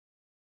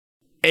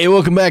Hey,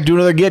 welcome back to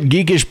another Get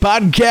Geekish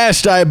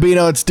podcast. I'm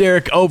Bino, it's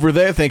Derek over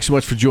there. Thanks so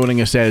much for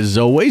joining us as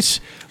always.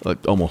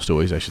 Almost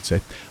always, I should say.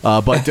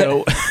 But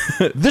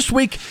this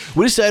week,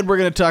 we decided we're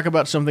going to talk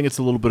about something that's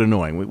a little bit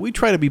annoying. We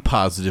try to be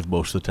positive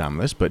most of the time on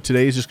this, but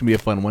today is just going to be a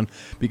fun one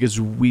because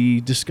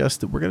we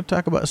discussed that we're going to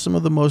talk about some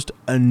of the most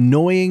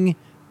annoying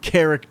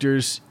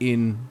characters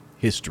in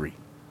history.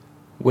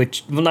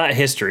 Not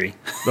history.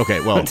 Okay,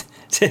 well,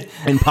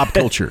 in pop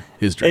culture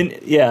history.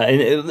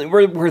 And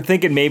we're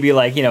thinking maybe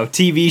like,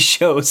 TV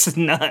shows,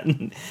 not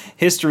in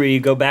history. You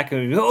go back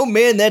and, oh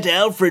man, that's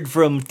Alfred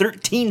from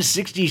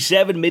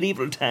 1367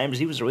 medieval times.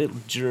 He was a real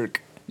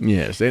jerk.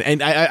 Yes,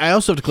 and I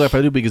also have to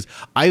clarify too, because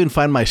I even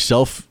find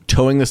myself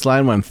towing this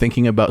line when I'm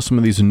thinking about some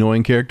of these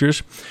annoying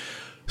characters.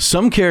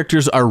 Some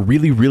characters are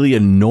really, really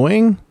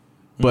annoying,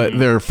 but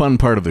they're a fun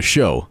part of the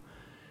show.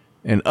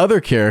 And other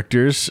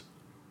characters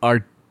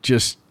are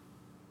just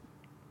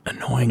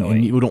annoying,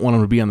 and you don't want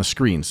them to be on the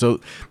screen. So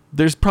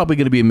there's probably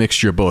going to be a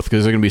mixture of both,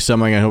 because there's going to be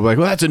something I hope like,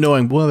 well, that's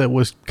annoying. Well, that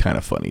was kind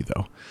of funny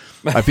though.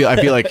 I feel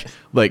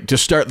like to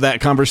start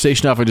that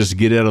conversation off and just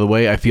get it out of the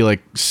way, I feel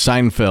like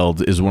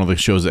Seinfeld is one of the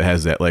shows that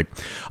has that. Like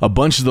a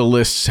bunch of the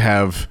lists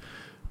have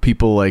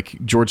people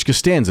like George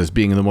Costanza as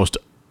being the most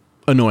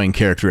annoying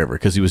character ever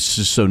because he was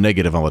just so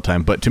negative all the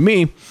time. But to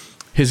me,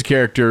 his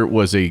character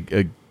was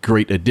a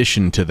great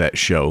addition to that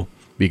show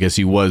because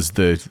he was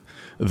the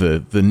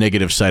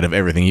negative side of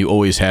everything. He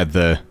always had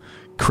the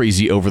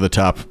crazy over the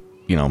top,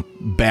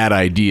 bad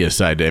idea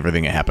side to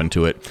everything that happened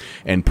to it.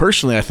 And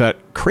personally, I thought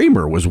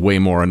Kramer was way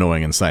more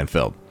annoying in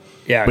Seinfeld.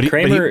 Yeah, but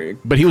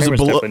he was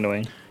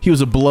annoying. He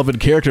was a beloved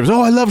character.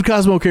 I loved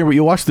Cosmo Kramer. But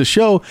you watch the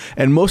show,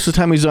 and most of the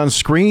time he's on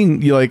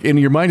screen, you like in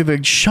your mind, you're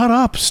like, shut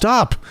up,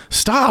 stop.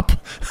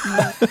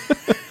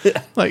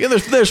 Like, and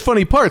there's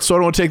funny parts, so I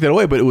don't want to take that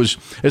away. But it was,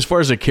 as far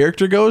as a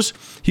character goes,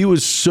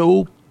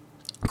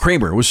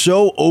 Kramer was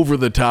so over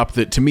the top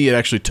that to me it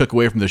actually took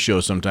away from the show.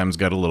 Sometimes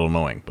got a little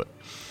annoying, but.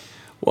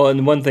 Well,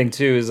 and one thing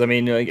too is, I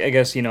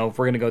guess if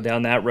we're gonna go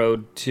down that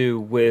road too,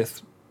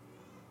 with,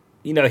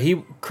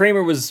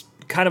 Kramer was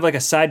kind of like a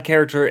side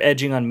character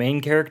edging on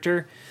main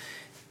character,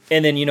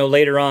 and then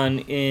later on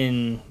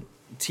in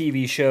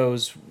TV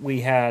shows we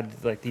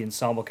had like the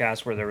ensemble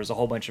cast where there was a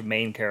whole bunch of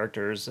main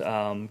characters.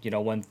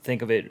 One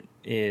think of it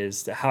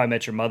is How I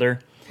Met Your Mother.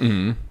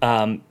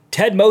 Mm-hmm.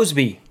 Ted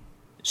Mosby,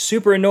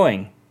 super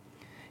annoying.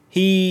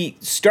 He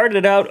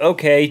started out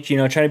okay,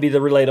 trying to be the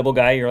relatable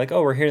guy. You're like,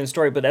 oh, we're hearing the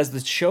story. But as the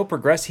show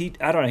progressed, he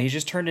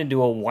just turned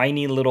into a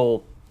whiny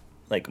little,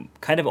 like,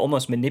 kind of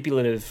almost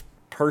manipulative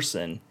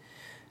person.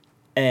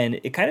 And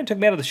it kind of took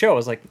me out of the show. I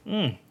was like,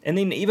 And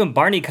then even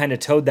Barney kind of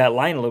towed that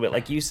line a little bit,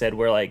 like you said,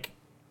 where, like,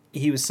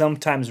 he was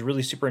sometimes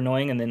really super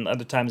annoying, and then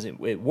other times it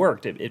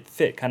worked. It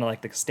fit, kind of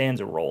like the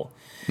Costanza role.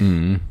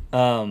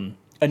 Mm-hmm.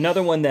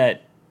 Another one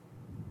that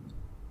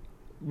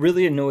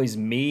really annoys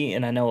me,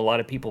 and I know a lot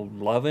of people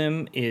love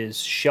him, is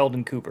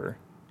Sheldon Cooper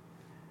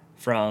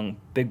from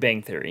Big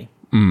Bang Theory.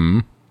 Mm-hmm.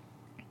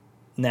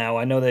 Now,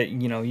 I know that,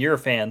 you're a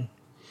fan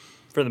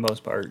for the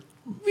most part.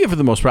 Yeah, for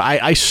the most part.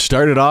 I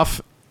started off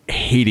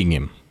hating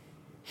him.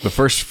 The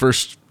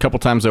first couple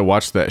times I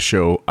watched that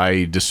show,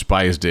 I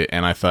despised it,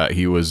 and I thought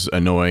he was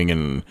annoying,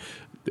 and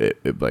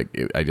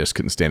I just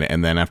couldn't stand it.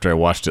 And then after I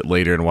watched it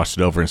later and watched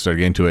it over and started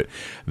getting into it,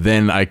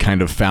 then I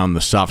kind of found the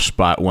soft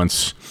spot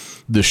once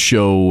the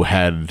show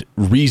had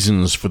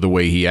reasons for the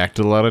way he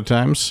acted a lot of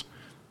times.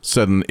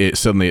 Suddenly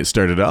it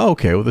started,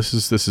 okay, well, this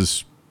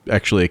is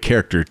actually a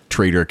character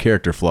trait or a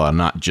character flaw,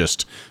 not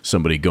just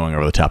somebody going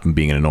over the top and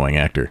being an annoying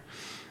actor.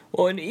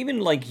 Well, and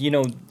even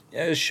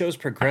as shows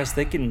progress,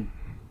 the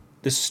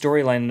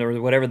storyline or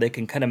whatever, they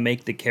can kind of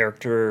make the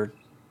character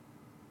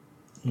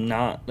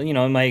not,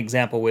 in my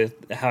example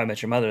with How I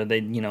Met Your Mother, they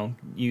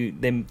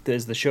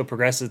as the show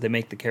progresses, they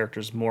make the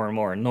characters more and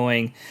more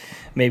annoying.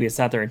 Maybe it's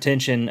not their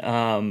intention.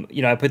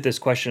 I put this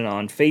question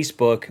on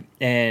Facebook,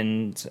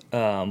 and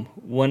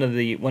one of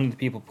the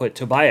people put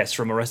Tobias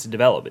from Arrested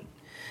Development.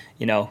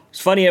 It's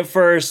funny at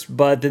first,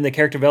 but then the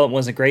character development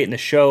wasn't great, and the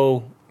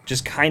show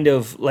just kind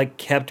of like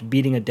kept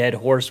beating a dead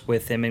horse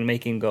with him and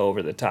making him go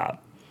over the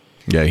top.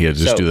 Yeah, he had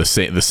to just do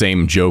the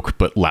same joke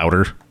but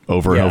louder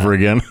over and over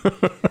again.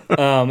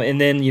 And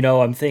then,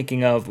 I'm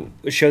thinking of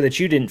a show that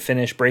you didn't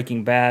finish,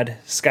 Breaking Bad.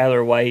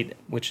 Skylar White,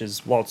 which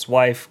is Walt's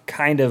wife,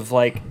 kind of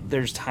like,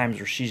 there's times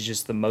where she's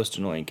just the most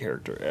annoying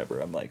character ever.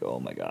 I'm like, oh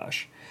my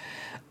gosh.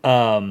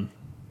 But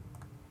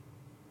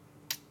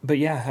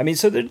yeah,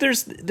 so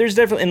there's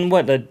definitely, and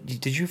what,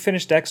 did you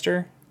finish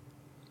Dexter?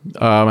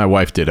 My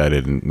wife did. I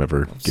didn't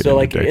ever get so into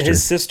like Dexter.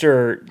 His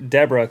sister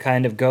Deborah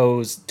kind of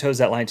toes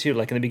that line too.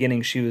 Like in the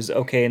beginning she was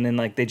okay, and then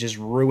like they just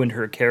ruined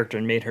her character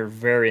and made her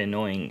very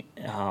annoying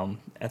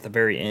at the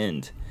very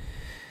end.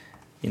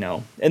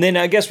 And then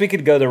I guess we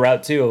could go the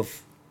route too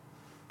of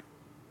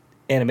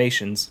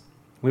animations.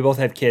 We both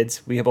have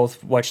kids. We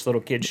both watch little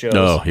kid shows.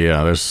 Oh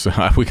yeah, there's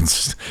we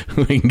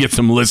can get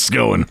some lists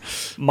going.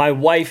 My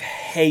wife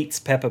hates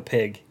Peppa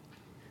Pig.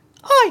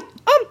 Hi,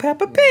 I'm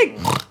Peppa Pig.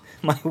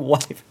 My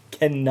wife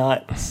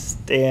cannot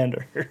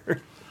stand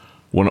her.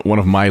 One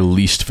of my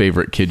least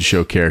favorite kid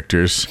show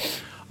characters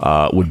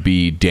would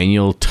be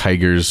Daniel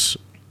Tiger's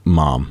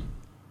mom.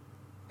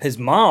 His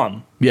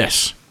mom?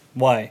 Yes.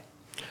 Why?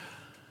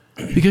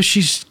 Because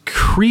she's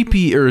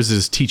creepy, or is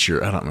his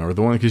teacher? I don't remember.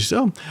 The one because she's,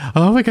 oh,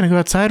 we're going to go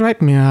outside, right?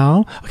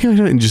 Meow. Okay.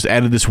 And just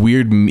added this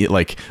weird,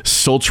 like,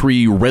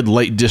 sultry red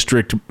light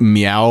district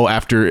meow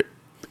after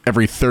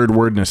every third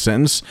word in a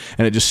sentence.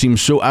 And it just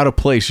seems so out of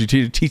place. You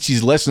teach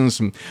these lessons.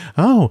 From,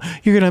 oh,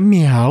 you're going to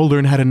meow,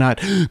 learn how to not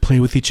play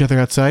with each other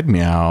outside.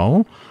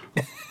 Meow.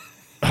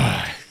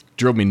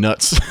 Drove me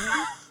nuts.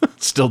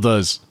 Still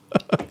does.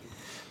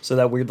 So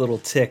that weird little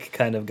tick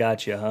kind of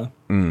got you, huh?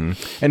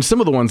 And some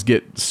of the ones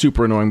get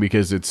super annoying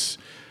because it's,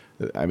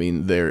 I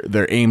mean,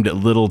 they're aimed at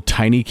little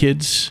tiny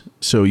kids.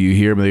 So you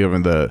hear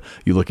them,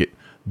 you look at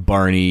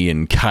Barney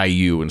and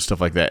Caillou and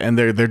stuff like that, and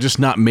they're just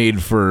not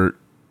made for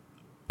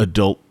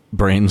adult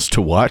brains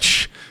to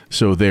watch.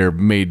 So they're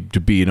made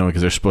to be annoying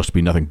because they're supposed to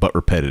be nothing but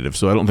repetitive.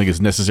 So I don't think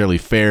it's necessarily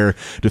fair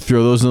to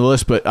throw those in the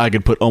list, but I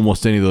could put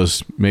almost any of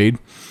those made.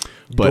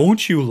 But,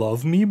 don't you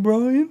love me,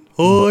 Brian?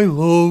 I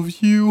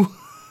love you.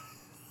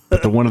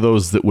 But the one of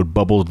those that would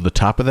bubble to the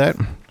top of that,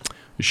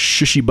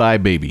 Shushy Bye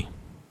Baby.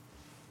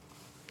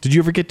 Did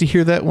you ever get to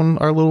hear that when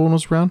our little one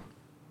was around?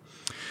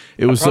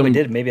 I probably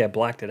did. Maybe I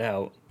blacked it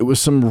out. It was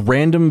some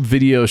random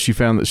video she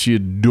found that she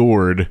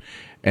adored,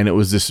 and it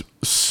was this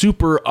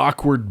super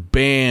awkward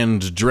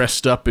band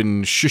dressed up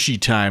in Shushy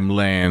Time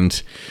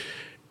land.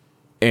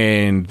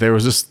 And there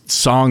was this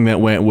song that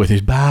went with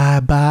it, bye,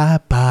 bye,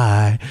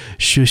 bye,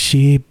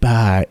 shushy,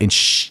 bye. And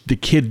the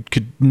kid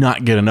could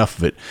not get enough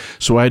of it.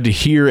 So I had to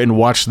hear and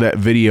watch that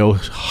video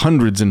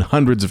hundreds and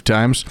hundreds of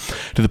times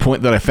to the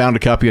point that I found a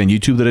copy on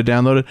YouTube that I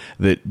downloaded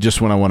that just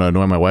when I want to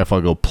annoy my wife,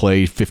 I'll go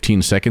play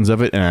 15 seconds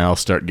of it and I'll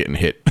start getting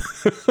hit.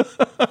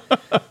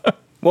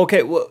 Well,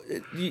 okay. Well,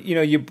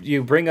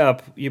 you bring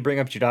up your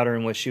daughter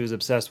and what she was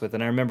obsessed with.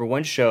 And I remember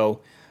one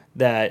show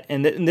that,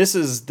 and this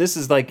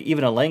is like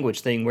even a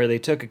language thing where they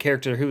took a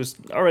character who was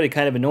already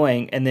kind of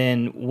annoying, and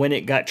then when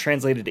it got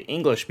translated to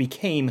English,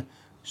 became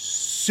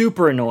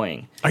super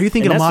annoying. Are you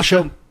thinking of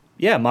Masha?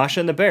 Yeah, Masha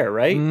and the Bear,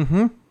 right?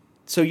 Mm-hmm.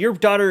 So your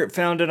daughter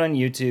found it on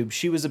YouTube.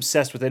 She was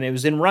obsessed with it. It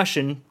was in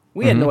Russian.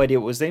 We had no idea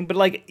what it was saying, but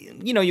like,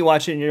 you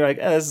watch it and you're like,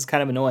 oh, this is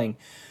kind of annoying.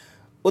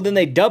 Well, then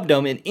they dubbed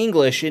them in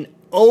English, and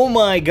oh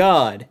my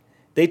God,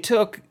 they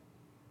took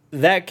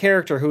that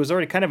character who was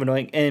already kind of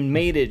annoying and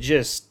made it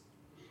just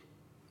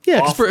yeah,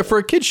 because for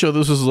a kid's show,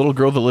 this was a little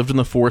girl that lived in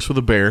the forest with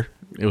a bear.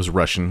 It was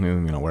Russian,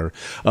 whatever.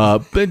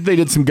 But they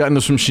got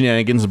into some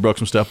shenanigans and broke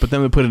some stuff, but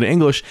then they put it in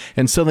English,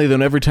 and suddenly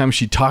then every time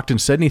she talked and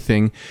said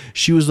anything,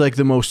 she was like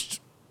the most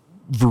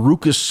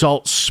Veruca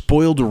Salt,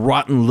 spoiled,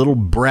 rotten little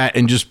brat,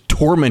 and just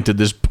tormented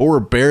this poor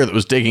bear that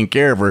was taking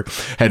care of her.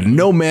 Had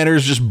no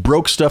manners, just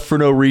broke stuff for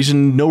no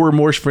reason, no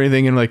remorse for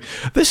anything, and like,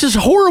 this is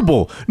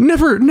horrible.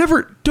 Never,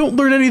 don't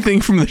learn anything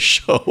from the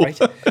show. Right?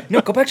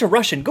 No, go back to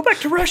Russian. Go back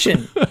to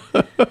Russian.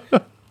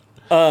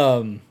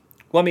 Well,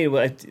 I mean,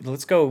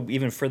 let's go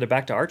even further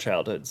back to our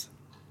childhoods.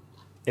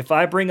 If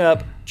I bring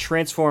up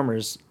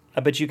Transformers, I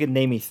bet you could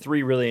name me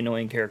 3 really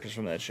annoying characters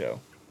from that show.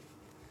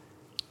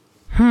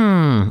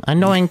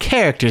 Annoying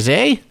characters,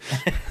 eh?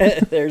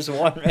 There's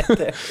one right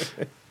there.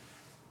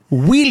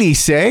 Wheelie,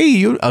 say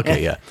you?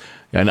 Okay, yeah.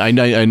 And I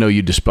know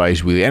you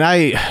despise Wheelie,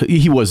 and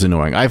he was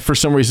annoying. I for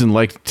some reason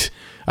liked.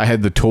 I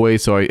had the toy,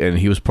 and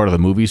he was part of the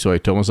movie, so I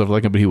told myself I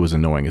like him, but he was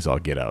annoying as all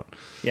get out.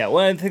 Yeah,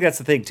 well, I think that's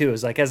the thing too.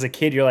 Is like as a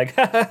kid, you're like,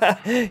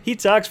 he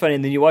talks funny,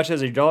 and then you watch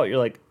as an adult, you're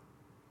like,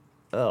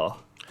 oh.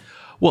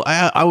 Well,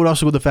 I would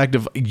also go with the fact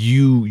of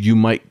you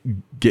might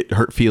get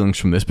hurt feelings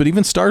from this, but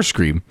even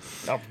Starscream,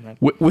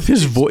 with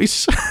his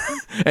voice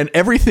and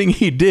everything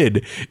he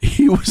did,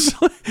 he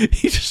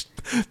just,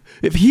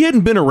 if he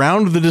hadn't been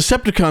around, the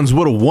Decepticons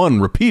would have won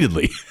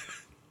repeatedly.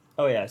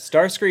 Oh yeah,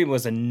 Starscream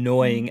was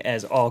annoying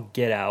as all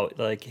get out,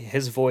 like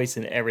his voice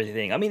and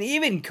everything. I mean,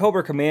 even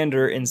Cobra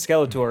Commander and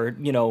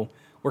Skeletor,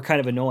 were kind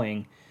of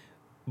annoying,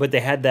 but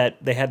they had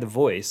the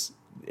voice.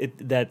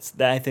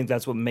 I think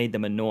that's what made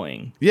them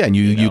annoying. Yeah, and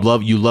you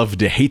love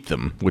to hate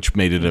them, which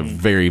made it a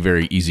very,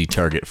 very easy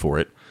target for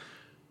it.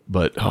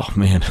 But oh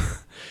man,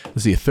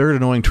 let's see, a third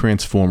annoying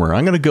Transformer.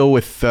 I'm gonna go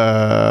with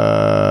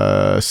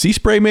Sea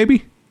Spray,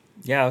 maybe.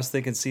 Yeah, I was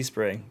thinking Sea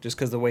Spray, just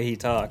because the way he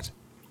talked.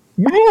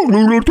 And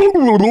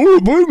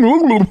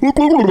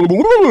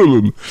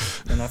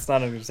that's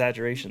not an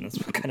exaggeration.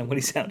 That's kind of what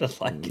he sounded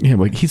like. Yeah,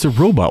 like he's a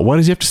robot. Why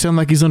does he have to sound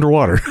like he's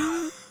underwater?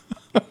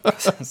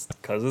 Because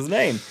his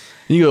name.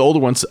 And you go older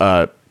ones.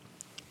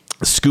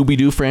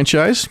 Scooby-Doo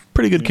franchise,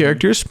 pretty good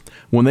characters.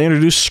 When they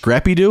introduced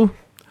Scrappy-Doo,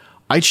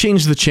 I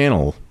changed the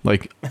channel.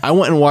 Like I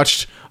went and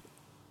watched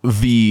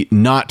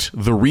not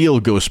the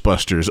real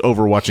Ghostbusters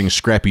over watching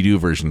Scrappy-Doo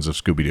versions of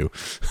Scooby-Doo.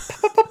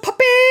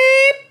 Puppy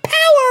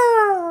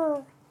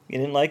power. You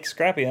didn't like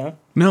Scrappy, huh?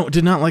 No,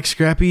 did not like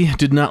Scrappy.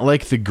 Did not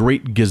like the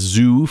Great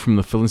Gazoo from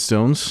the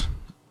Flintstones.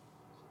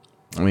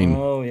 I mean,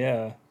 oh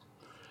yeah,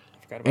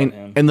 I forgot about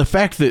him. And the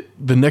fact that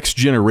the next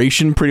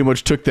generation pretty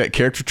much took that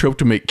character trope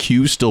to make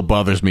Q still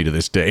bothers me to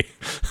this day.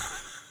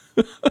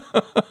 What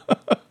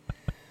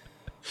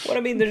I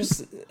mean,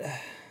 there's.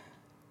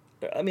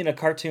 I mean, a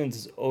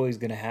cartoon's always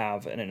going to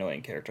have an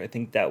annoying character. I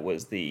think that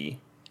was the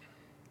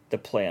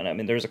plan. I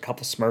mean, there's a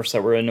couple Smurfs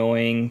that were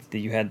annoying.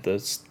 You had the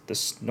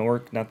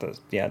Snork, not the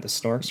the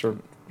Snorks, or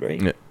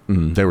right? Yeah.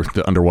 They were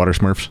the underwater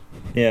Smurfs.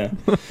 Yeah.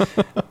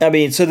 I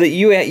mean, so that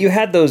you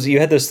had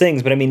those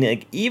things, but I mean,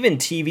 like, even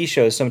TV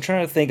shows. So I'm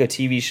trying to think of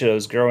TV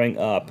shows growing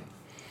up.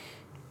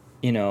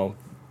 You know,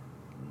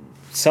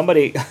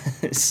 somebody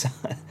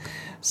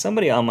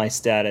on my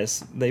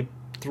status, they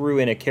threw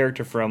in a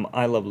character from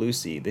I Love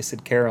Lucy. They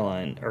said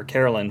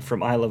Caroline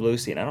from I Love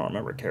Lucy, and I don't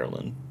remember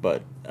Carolyn,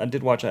 but I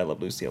did watch I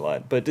Love Lucy a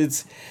lot. But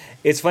it's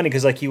funny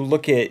because, like, you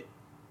look at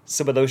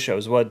some of those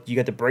shows. What you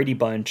got, the Brady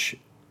Bunch.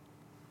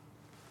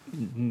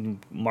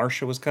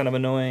 Marsha was kind of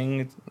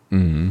annoying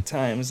at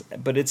times,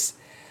 but it's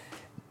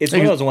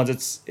one of those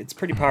ones. It's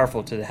pretty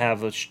powerful to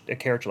have a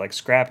character like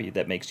Scrappy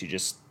that makes you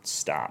just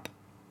stop.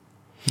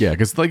 Yeah,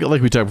 because like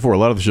we talked before, a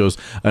lot of the shows,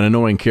 an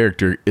annoying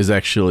character is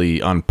actually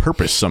on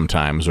purpose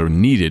sometimes or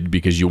needed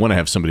because you want to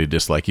have somebody to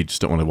dislike. You just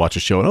don't want to watch a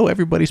show and, oh,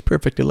 everybody's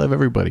perfect, I love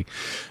everybody.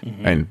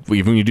 And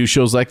even when you do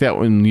shows like that,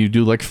 when you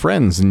do like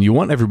Friends and you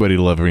want everybody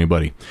to love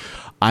everybody,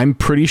 I'm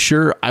pretty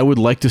sure I would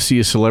like to see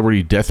a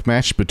celebrity death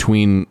match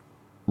between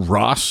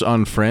Ross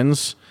on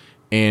Friends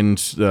and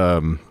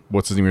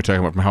what's the name you're talking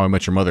about from How I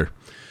Met Your Mother.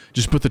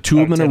 Just put the two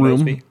of them in a room.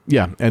 Mosby.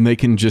 Yeah, and they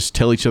can just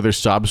tell each other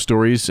sob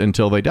stories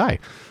until they die.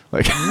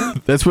 Like,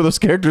 that's what those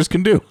characters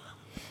can do.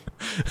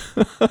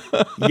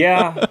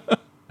 Yeah.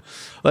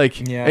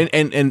 Like, yeah.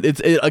 And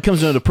it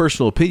comes down to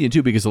personal opinion,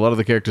 too, because a lot of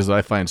the characters that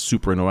I find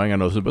super annoying, I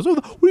know somebody goes,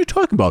 oh, what are you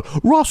talking about?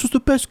 Ross was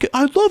the best.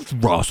 I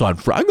loved Ross on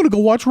Friday. I'm going to go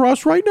watch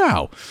Ross right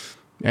now.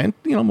 And,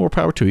 more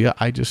power to you.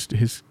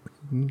 His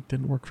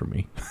didn't work for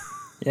me.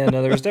 Yeah,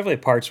 no, there was definitely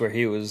parts where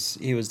he was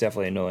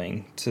definitely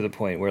annoying to the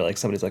point where, like,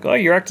 somebody's like, "Oh,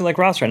 you're acting like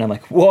Ross right now." I'm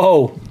like,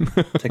 "Whoa,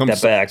 take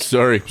that back."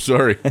 Sorry.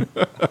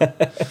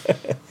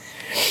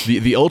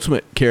 The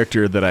ultimate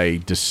character that I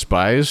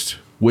despised,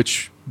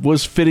 which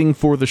was fitting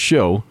for the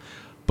show,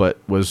 but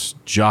was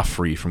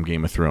Joffrey from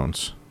Game of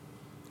Thrones.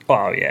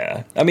 Oh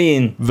yeah, I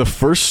mean, the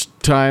first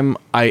time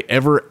I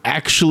ever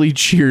actually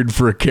cheered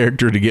for a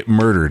character to get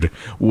murdered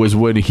was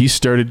when he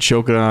started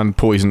choking on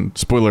poison.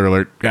 Spoiler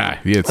alert.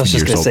 It's I was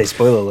just going to say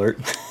spoiler alert.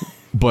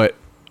 But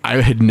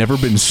I had never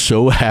been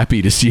so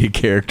happy to see a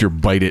character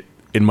bite it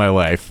in my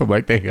life. I'm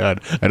like, thank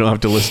God, I don't have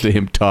to listen to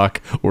him talk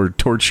or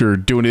torture or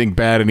do anything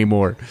bad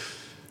anymore.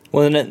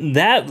 Well, you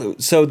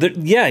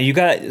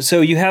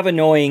have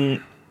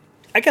annoying.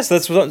 I guess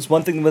that's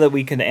one thing that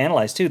we can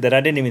analyze too that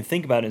I didn't even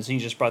think about, and so you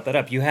just brought that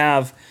up. You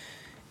have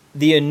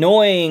the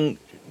annoying,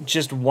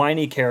 just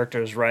whiny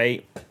characters,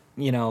 right?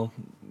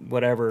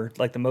 Whatever,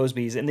 like the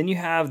Mosbys, and then you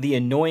have the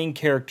annoying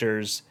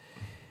characters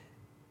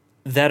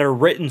that are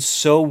written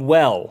so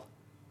well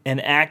and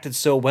acted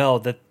so well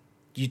that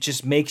you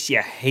just makes you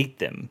hate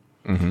them.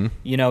 Mm-hmm.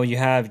 You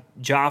have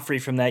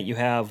Joffrey from that. You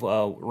have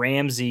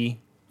Ramsay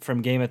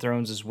from Game of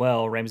Thrones as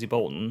well, Ramsay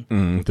Bolton.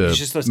 The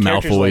just those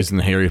Malfoys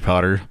and Harry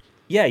Potter.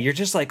 Yeah, you're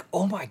just like,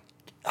 oh my,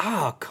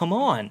 come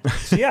on.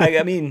 So yeah,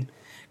 I mean,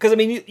 because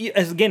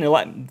again, a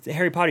lot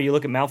Harry Potter. You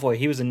look at Malfoy;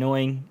 he was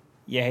annoying.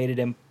 You hated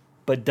him,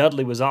 but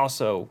Dudley was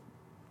also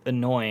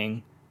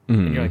annoying.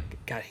 And you're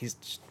like, God,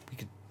 we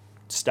could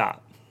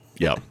stop.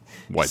 Yep.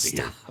 Why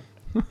stop?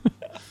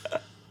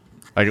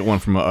 I got one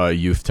from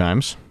Youth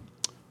Times.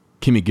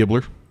 Kimmy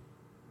Gibbler,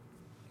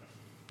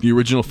 the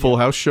original Full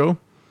House show.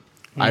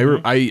 I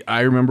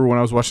remember when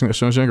I was watching that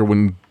show when I was younger,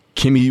 when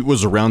Kimmy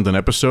was around in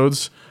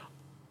episodes,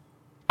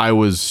 I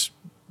was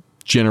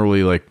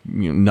generally like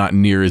not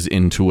near as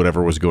into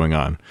whatever was going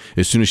on.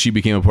 As soon as she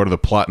became a part of the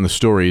plot and the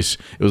stories,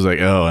 it was like,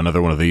 oh,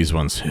 another one of these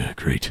ones.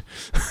 Great.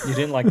 You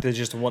didn't like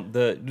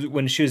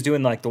when she was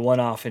doing like the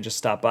one-off and just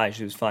stopped by,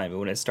 she was fine. But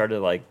when it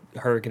started like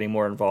her getting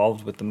more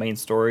involved with the main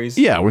stories,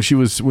 yeah, when she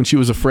was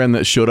a friend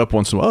that showed up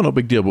once in a while, oh, no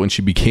big deal. But when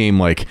she became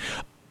like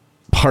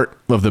part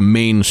of the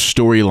main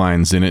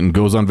storylines in it and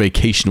goes on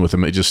vacation with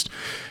him,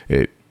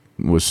 it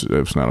was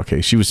not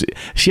okay.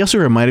 She also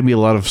reminded me a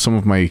lot of some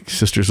of my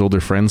sister's older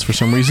friends for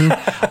some reason.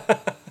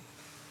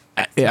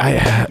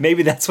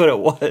 Maybe that's what it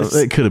was.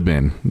 It could have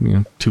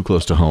been, too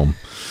close to home.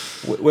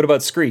 What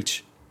about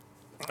Screech?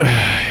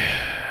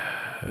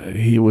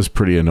 He was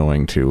pretty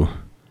annoying too.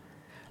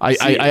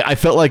 I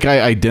felt like I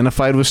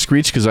identified with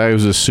Screech because I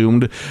was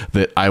assumed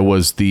that I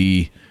was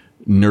the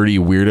nerdy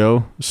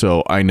weirdo,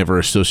 so I never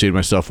associated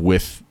myself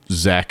with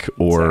Zach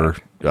or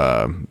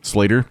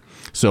Slater.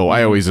 So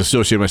I always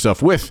associated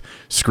myself with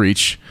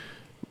Screech.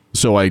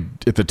 So I,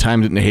 at the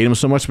time, didn't hate him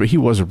so much, but he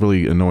was a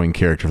really annoying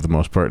character for the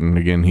most part. And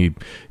again,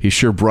 he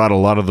sure brought a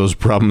lot of those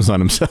problems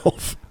on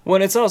himself. Well,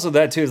 and it's also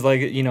that too. Is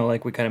like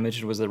like we kind of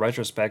mentioned, was the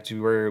retrospect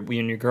where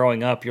when you're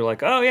growing up, you're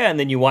like, oh yeah, and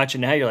then you watch it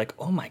now, you're like,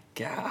 oh my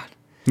God.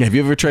 Yeah, have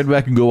you ever tried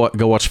back and go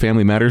watch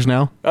Family Matters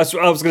now? That's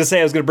what I was gonna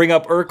say. I was gonna bring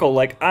up Urkel.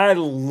 Like I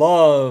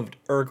loved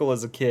Urkel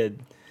as a kid.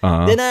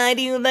 Did I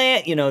do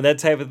that? That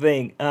type of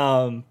thing.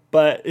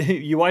 But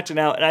you watch it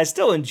now, and I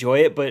still enjoy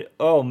it. But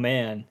oh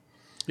man,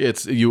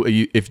 It's you.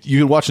 If you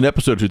can watch an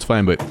episode, it's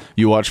fine. But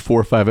you watch 4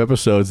 or 5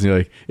 episodes, and you're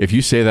like, if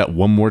you say that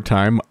one more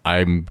time,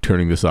 I'm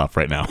turning this off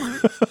right now.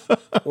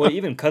 Well,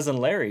 even Cousin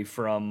Larry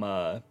from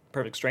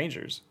Perfect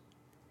Strangers,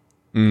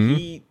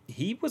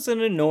 he was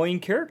an annoying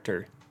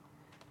character.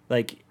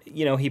 Like,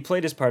 he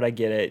played his part. I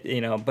get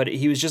it, but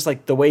he was just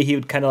like the way he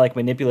would kind of like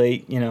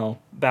manipulate,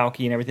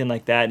 Balky and everything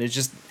like that. And it's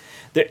just,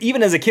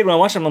 even as a kid when I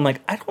watched him, I'm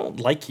like, I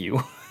don't like you.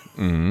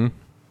 Mm-hmm.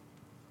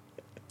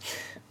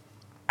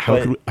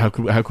 How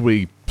could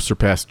we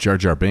surpass Jar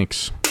Jar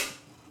Binks?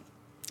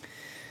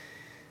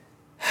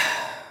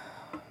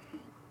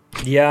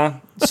 Yeah.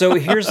 So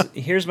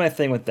here's my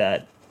thing with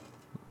that.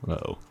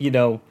 Uh-oh.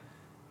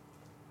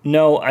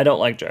 No, I don't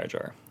like Jar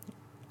Jar.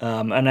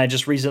 And I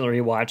just recently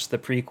rewatched the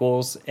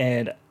prequels,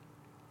 and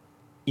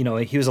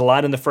he was a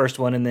lot in the first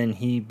one, and then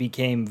he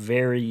became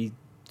very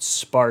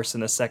sparse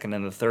in the second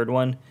and the third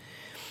one.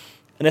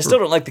 And I still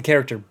don't like the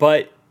character,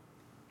 but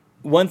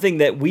one thing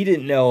that we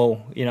didn't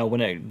know,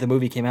 when the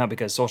movie came out,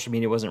 because social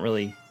media wasn't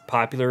really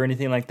popular or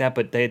anything like that,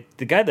 but the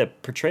guy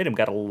that portrayed him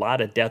got a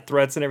lot of death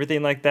threats and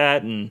everything like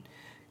that, and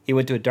he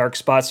went to a dark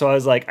spot. So I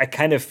was like, I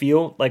kind of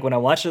feel like when I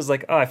watched it, I was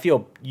like, oh, I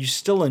feel you're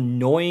still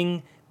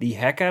annoying the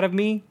heck out of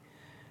me,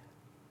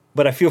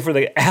 but I feel for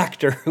the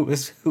actor who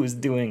was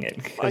doing it.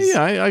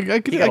 Yeah, I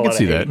could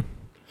see that.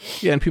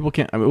 Yeah, and people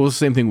can't. I mean, it was the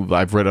same thing.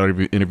 I've read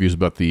interviews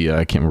about the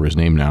I can't remember his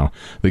name now.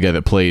 The guy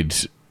that played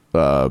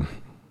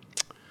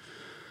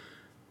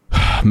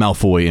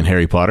Malfoy in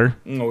Harry Potter.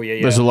 Oh yeah.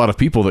 There's a lot of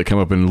people that come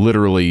up and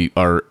literally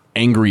are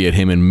angry at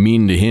him and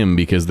mean to him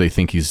because they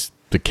think he's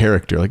the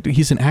character. Like, dude,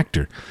 he's an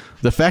actor.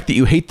 The fact that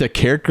you hate the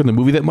character in the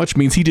movie that much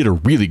means he did a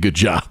really good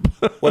job.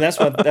 Well,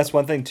 that's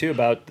one thing too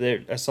about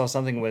I saw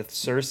something with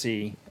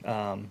Cersei,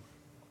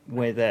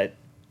 where that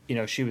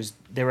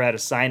they were at a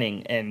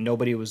signing and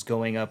nobody was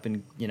going up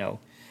and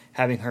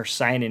having her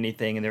sign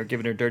anything, and they were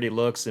giving her dirty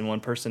looks, and one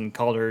person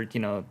called her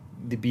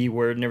the B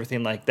word and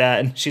everything like that,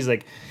 and she's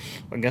like,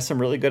 I guess I'm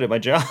really good at my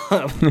job.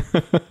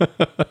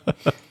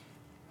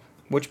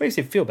 Which makes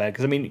you feel bad,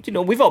 because I mean,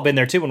 we've all been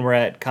there too when we're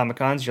at Comic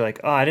Cons. You're like,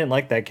 oh, I didn't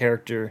like that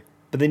character,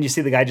 but then you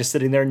see the guy just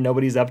sitting there and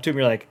nobody's up to him.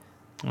 You're like,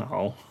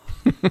 oh.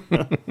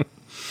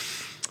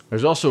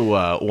 There's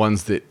also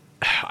ones that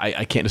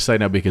I can't decide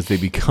now because they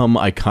become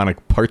iconic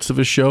parts of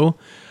a show,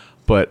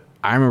 but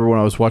I remember when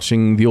I was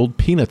watching the old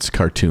Peanuts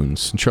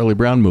cartoons and Charlie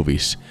Brown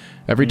movies,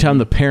 every time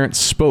the parents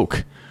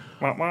spoke,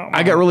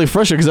 I got really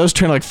frustrated because I was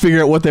trying to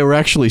figure out what they were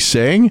actually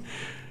saying.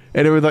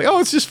 And it was like, oh,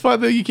 it's just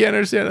fun that you can't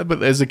understand it.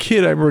 But as a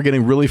kid, I remember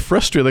getting really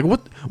frustrated. Like,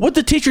 what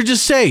did the teacher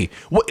just say?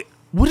 What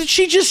did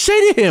she just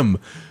say to him?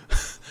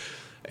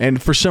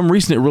 And for some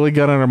reason, it really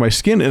got under my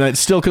skin. And it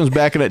still comes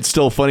back, and it's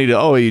still funny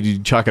to, you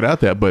chalk it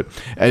out that. But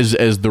as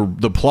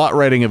the plot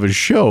writing of a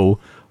show,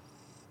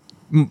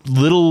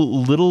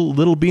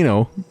 little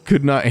Bino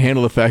could not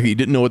handle the fact that you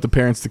didn't know what the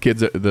parents, the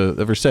kids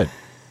ever said.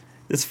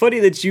 It's funny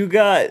that you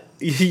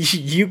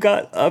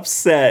got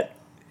upset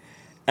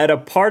at a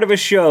part of a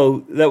show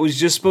that was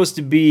just supposed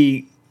to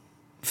be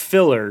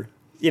filler,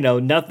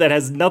 that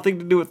has nothing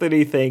to do with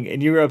anything,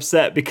 and you were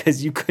upset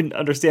because you couldn't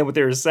understand what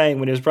they were saying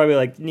when it was probably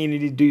like, you need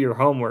to do your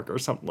homework or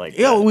something like that.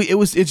 Yeah,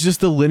 it's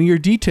just the linear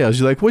details.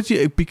 You're like,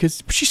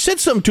 because she said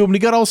something to him and he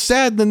got all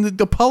sad and then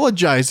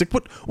apologized.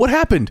 Like, what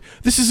happened?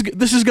 This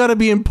has got to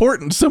be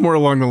important somewhere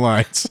along the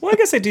lines. Well, I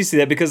guess I do see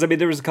that because, I mean,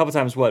 there was a couple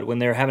times, when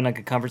they were having a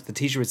conference, the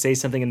teacher would say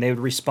something and they would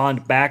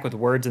respond back with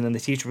words, and then the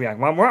teacher would be like,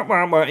 wah, wah,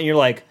 wah, wah, and you're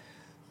like,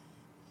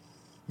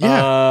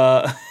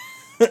 yeah.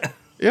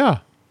 Yeah.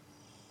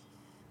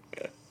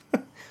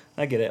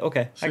 I get it.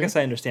 Okay. See? I guess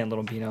I understand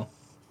little Bino.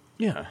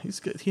 Yeah, he's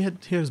good. He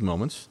had his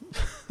moments.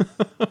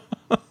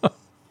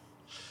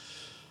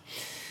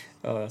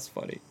 Oh, that's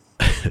funny.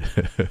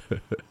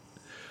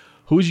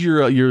 Who's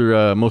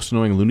your most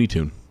annoying Looney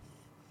Tune?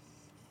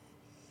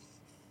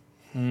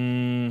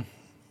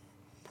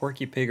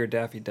 Porky Pig or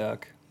Daffy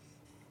Duck?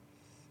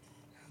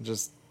 I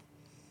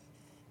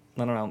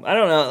don't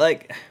know.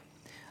 Like,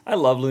 I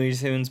love Looney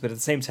Tunes, but at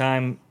the same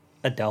time,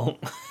 I don't.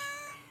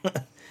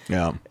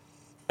 Yeah.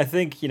 I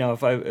think,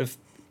 because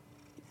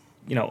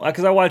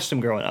I watched them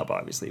growing up,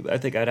 obviously, but I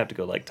think I'd have to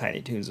go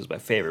Tiny Toons is my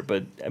favorite.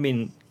 But I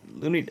mean,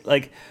 Looney,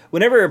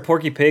 whenever a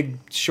Porky Pig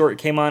short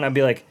came on, I'd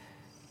be like,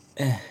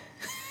 eh.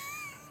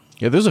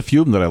 Yeah, there's a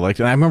few of them that I liked,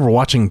 and I remember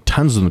watching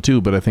tons of them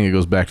too. But I think it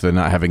goes back to the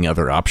not having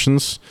other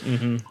options.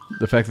 Mm-hmm.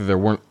 The fact that there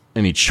weren't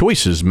any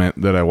choices meant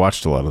that I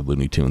watched a lot of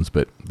Looney Tunes,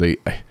 but they're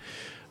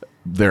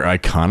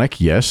iconic,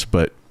 yes,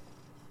 but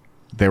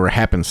they were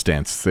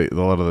happenstance. A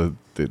lot of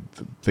the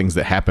things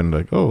that happened,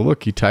 like, oh,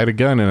 look, he tied a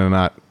gun in a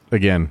knot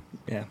again.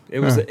 Yeah, it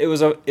was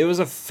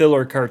a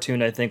filler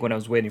cartoon, I think, when I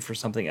was waiting for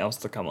something else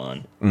to come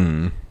on.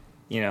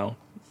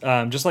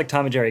 Mm-hmm. Just like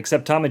Tom and Jerry.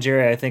 Except Tom and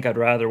Jerry, I think I'd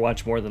rather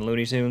watch more than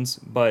Looney Tunes.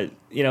 But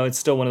it's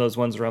still one of those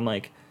ones where I'm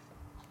like,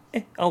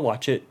 I'll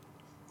watch it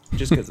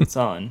just because it's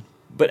on.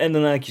 And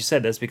then, like you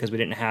said, that's because we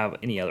didn't have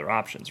any other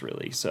options,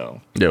 really. So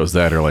yeah, it was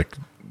that, or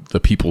the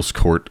People's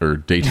Court or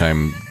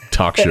daytime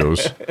talk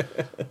shows,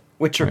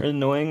 which are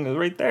annoying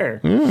right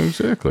there. Yeah,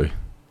 exactly.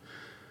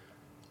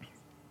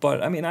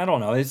 But I mean, I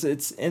don't know.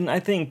 It's and I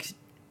think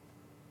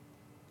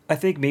I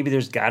think maybe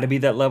there's got to be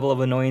that level of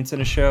annoyance in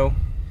a show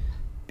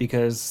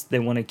because they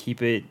want to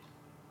keep it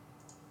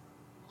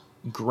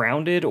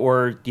grounded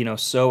or, you know,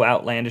 so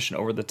outlandish and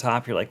over the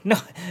top. You're like, no,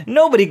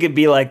 nobody could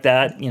be like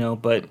that, you know,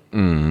 but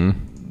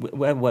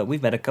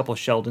we've met a couple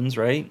Sheldons,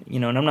 right? You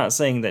know, and I'm not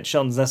saying that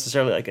Sheldon's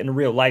necessarily like in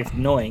real life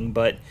annoying,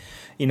 but,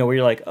 you know, where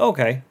you're like,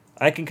 okay,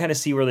 I can kind of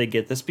see where they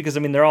get this because, I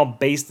mean, they're all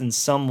based in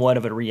somewhat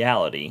of a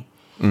reality,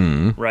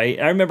 right?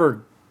 I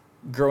remember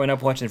growing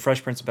up watching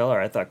Fresh Prince of Bel-Air,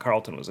 I thought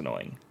Carlton was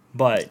annoying.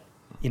 But,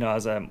 you know,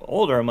 as I'm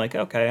older, I'm like,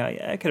 okay,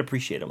 I could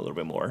appreciate him a little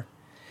bit more,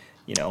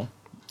 you know.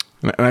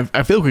 And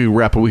I feel like we can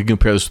wrap up. We can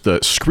compare this to the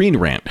Screen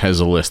Rant has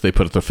a list. They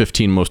put up the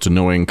 15 most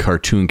annoying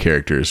cartoon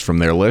characters from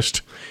their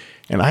list.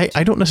 And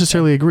I don't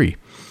necessarily agree.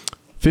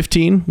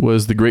 15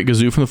 was the Great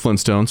Gazoo from the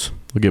Flintstones.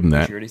 We'll give him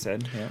that. You already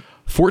said, yeah.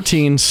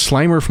 14,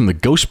 Slimer from the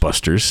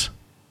Ghostbusters.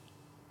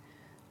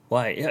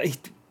 Why?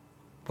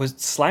 Was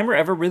Slimer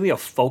ever really a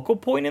focal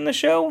point in the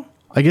show?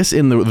 I guess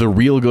in the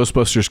real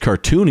Ghostbusters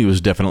cartoon, he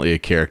was definitely a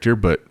character,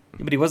 but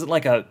he wasn't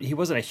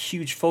a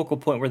huge focal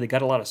point where they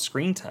got a lot of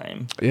screen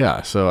time.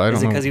 Yeah, so I don't know.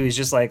 Is it because he was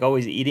just like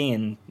always eating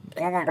and?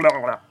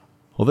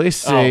 Well, they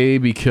say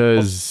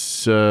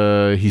because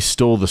he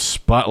stole the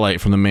spotlight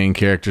from the main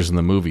characters in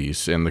the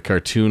movies, and the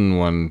cartoon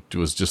one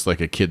was just like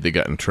a kid that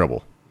got in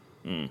trouble.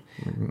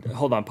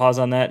 Hold on, pause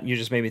on that. You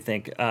just made me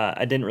think.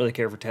 I didn't really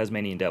care for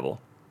Tasmanian Devil.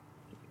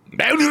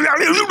 Yeah.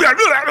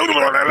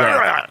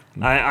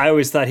 I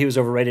always thought he was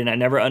overrated, and I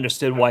never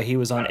understood why he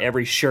was on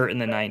every shirt in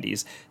the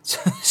 90s.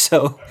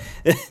 So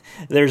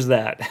there's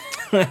that.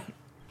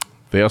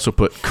 They also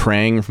put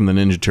Krang from the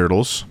Ninja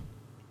Turtles.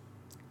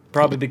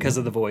 Probably because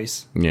of the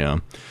voice. Yeah.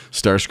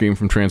 Starscream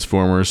from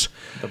Transformers.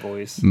 The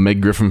voice. Meg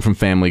Griffin from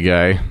Family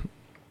Guy.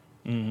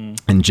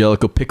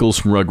 Angelica Pickles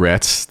from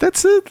Rugrats.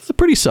 That's a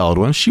pretty solid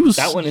one.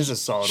 That one is a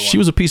solid one. She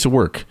was a piece of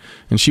work.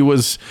 And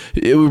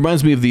it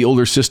reminds me of the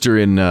older sister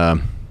in...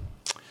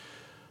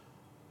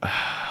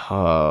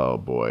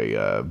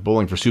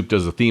 Bowling for Soup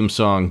does the theme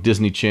song,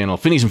 Disney Channel,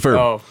 Phineas and Ferb.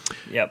 Oh,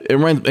 yep.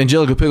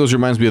 Angelica Pickles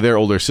reminds me of their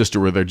older sister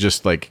where they're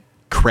just like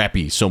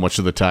crappy so much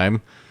of the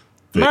time.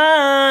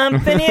 Mom,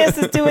 Phineas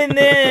is doing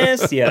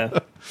this. Yeah.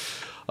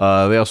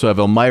 They also have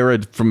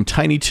Elmira from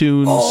Tiny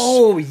Toons.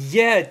 Oh,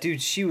 yeah,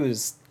 dude, she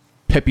was...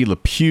 Pepe Le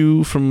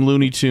Pew from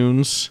Looney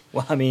Tunes.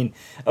 Well, I mean,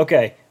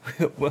 okay.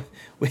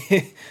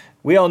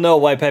 We all know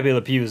why Pepe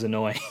Le Pew is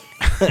annoying.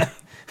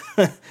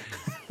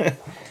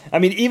 I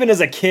mean, even as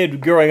a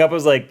kid growing up, I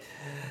was like,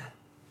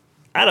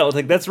 I don't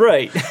think that's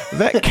right.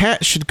 That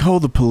cat should call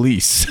the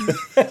police.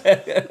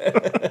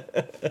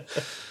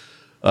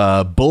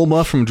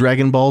 Bulma from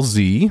Dragon Ball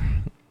Z.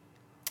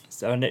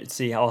 So,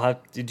 see,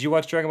 did you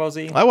watch Dragon Ball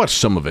Z? I watched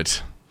some of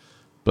it.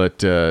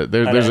 But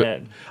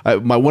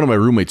one of my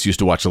roommates used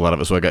to watch a lot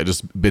of it, so I got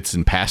just bits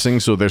in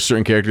passing. So there's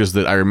certain characters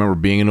that I remember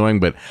being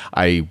annoying, but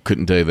I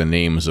couldn't tell you the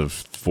names of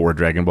 4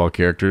 Dragon Ball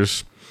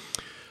characters.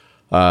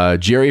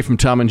 Jerry from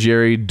Tom and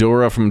Jerry,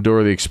 Dora from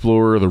Dora the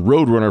Explorer, the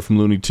Roadrunner from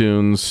Looney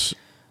Tunes.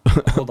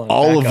 Hold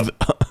on,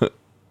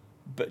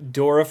 but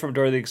Dora from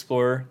Dora the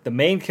Explorer, the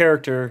main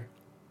character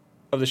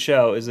of the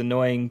show, is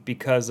annoying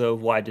because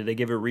of why? Did they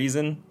give a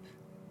reason,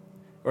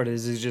 or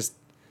is it just?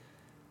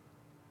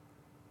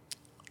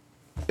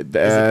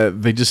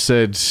 They just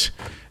said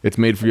it's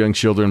made for young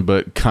children,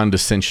 but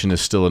condescension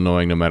is still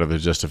annoying no matter the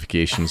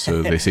justification.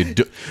 So they say,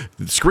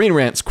 Screen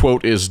Rant's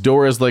quote is,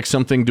 Dora's like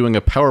something doing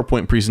a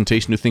PowerPoint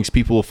presentation who thinks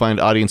people will find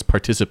audience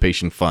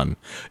participation fun.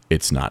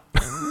 It's not.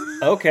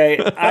 Okay,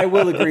 I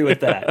will agree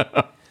with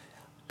that.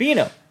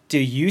 Bino, do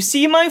you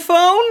see my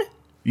phone?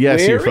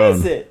 Yes, your phone.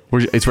 Is it?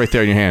 It's right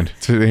there in your hand.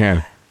 It's in your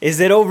hand. Is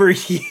it over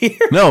here?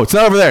 No, it's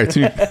not over there. It's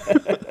in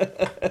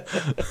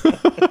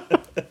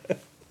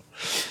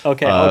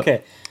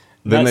Okay.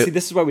 Now, see,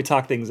 this is why we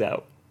talk things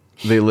out.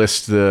 They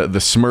list the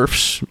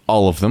Smurfs,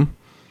 all of them.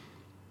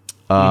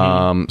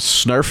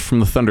 Snarf from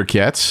the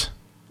Thundercats.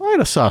 I had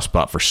a soft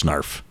spot for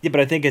Snarf. Yeah,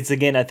 but I think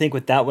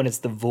with that one, it's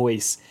the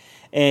voice.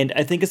 And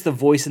I think it's the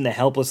voice and the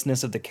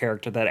helplessness of the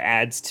character that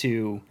adds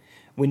to...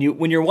 When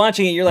you're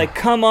watching it, you're like,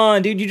 come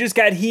on, dude, you just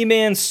got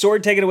He-Man's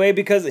sword taken away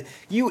because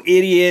you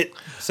idiot.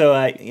 So,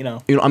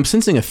 I'm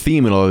sensing a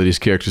theme in all of these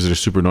characters that are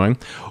super annoying.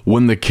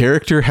 When the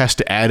character has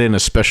to add in a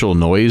special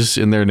noise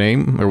in their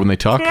name, or when they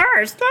talk.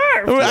 Snarf,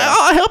 Snarf.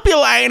 I'll help you,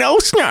 Lionel,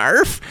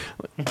 Snarf.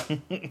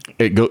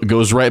 It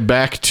goes right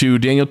back to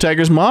Daniel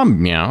Tiger's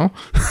mom, meow.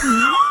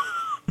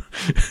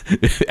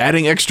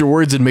 Adding extra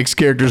words, it makes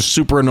characters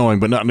super annoying,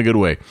 but not in a good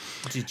way.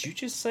 Did you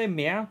just say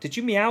meow? Did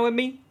you meow at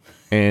me?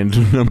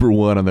 And number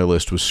 1 on their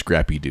list was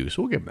Scrappy Doo.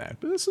 So we'll give them that.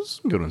 But this is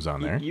some good ones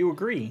on there. You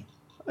agree?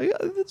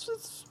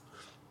 It's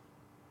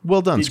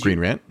well done, Screen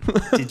Rant.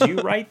 Did you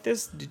write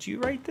this? Did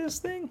you write this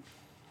thing?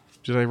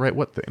 Did I write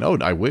what thing? Oh,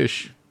 I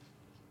wish.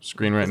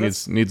 Screen Rant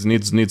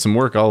needs some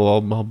work.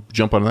 I'll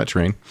jump on that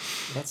train.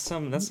 That's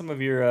some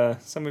of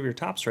your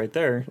tops right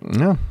there.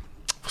 Yeah,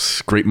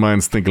 great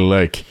minds think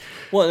alike.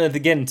 Well, and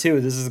again,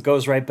 too,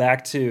 goes right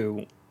back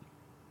to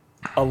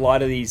a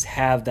lot of these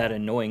have that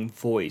annoying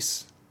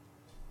voice.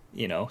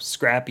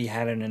 Scrappy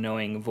had an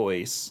annoying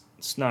voice.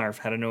 Snarf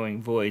had an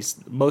annoying voice.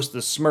 Most of the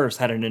Smurfs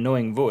had an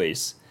annoying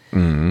voice.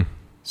 Mm-hmm.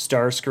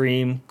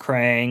 Starscream,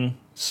 Krang,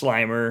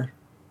 Slimer.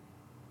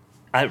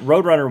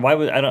 Roadrunner, why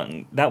would I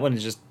don't? That one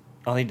is just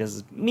all he does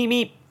is meep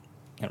meep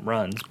and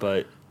runs.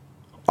 But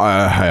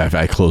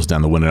I closed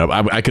down the window.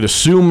 I could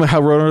assume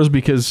how Roadrunner is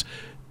because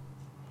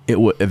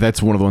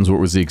that's one of the ones where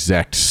it was the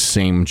exact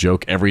same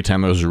joke every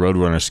time there was a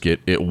Roadrunner skit.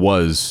 It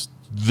was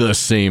the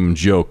same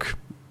joke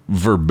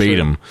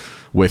verbatim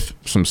with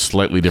some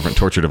slightly different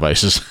torture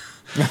devices.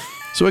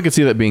 So I could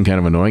see that being kind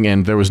of annoying,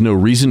 and there was no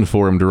reason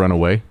for him to run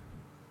away.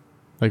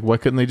 Like, why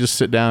couldn't they just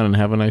sit down and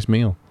have a nice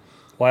meal?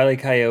 Wile E.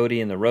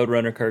 Coyote and the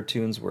Roadrunner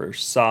cartoons were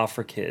soft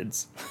for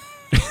kids.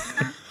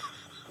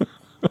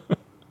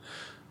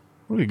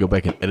 We could go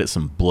back and edit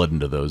some blood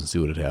into those and see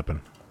what would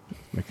happen.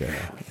 Okay.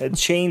 It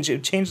changed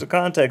the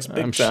context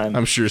big time.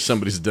 I'm sure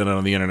somebody's done it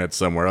on the internet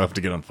somewhere. I'll have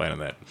to get on finding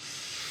that.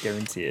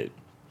 Guarantee it.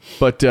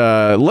 But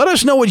let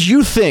us know what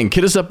you think.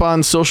 Hit us up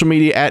on social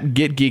media at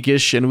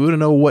GetGeekish, and we want to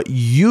know what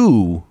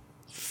you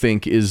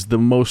think is the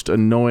most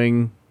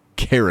annoying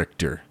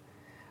character.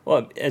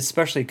 Well,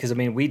 especially because, I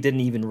mean, we didn't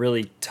even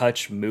really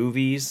touch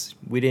movies.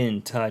 We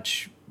didn't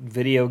touch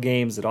video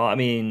games at all. I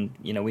mean,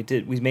 you know,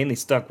 we mainly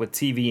stuck with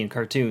TV and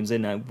cartoons.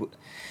 And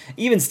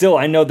even still,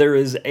 I know there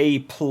is a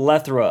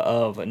plethora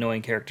of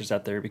annoying characters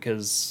out there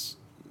because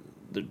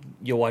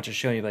you'll watch a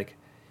show and you're like,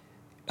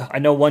 I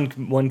know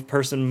one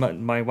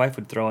person my wife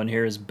would throw in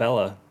here is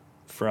Bella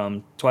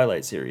from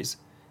Twilight series.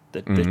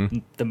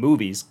 The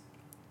movies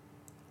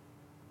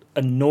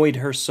annoyed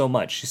her so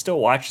much. She still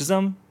watches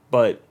them,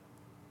 but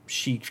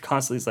she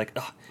constantly is like,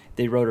 oh,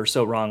 they wrote her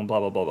so wrong, blah,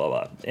 blah, blah, blah,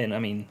 blah. And, I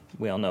mean,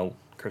 we all know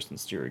Kristen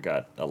Stewart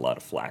got a lot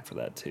of flack for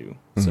that, too.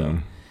 So,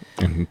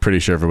 I'm pretty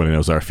sure everybody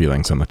knows our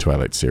feelings on the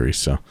Twilight series,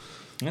 so.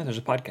 Yeah, there's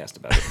a podcast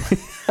about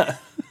it.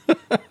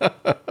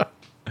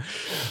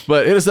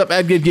 But hit us up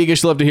at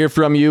GetGeekish. Love to hear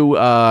from you,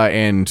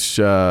 and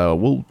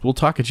we'll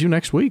talk at you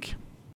next week.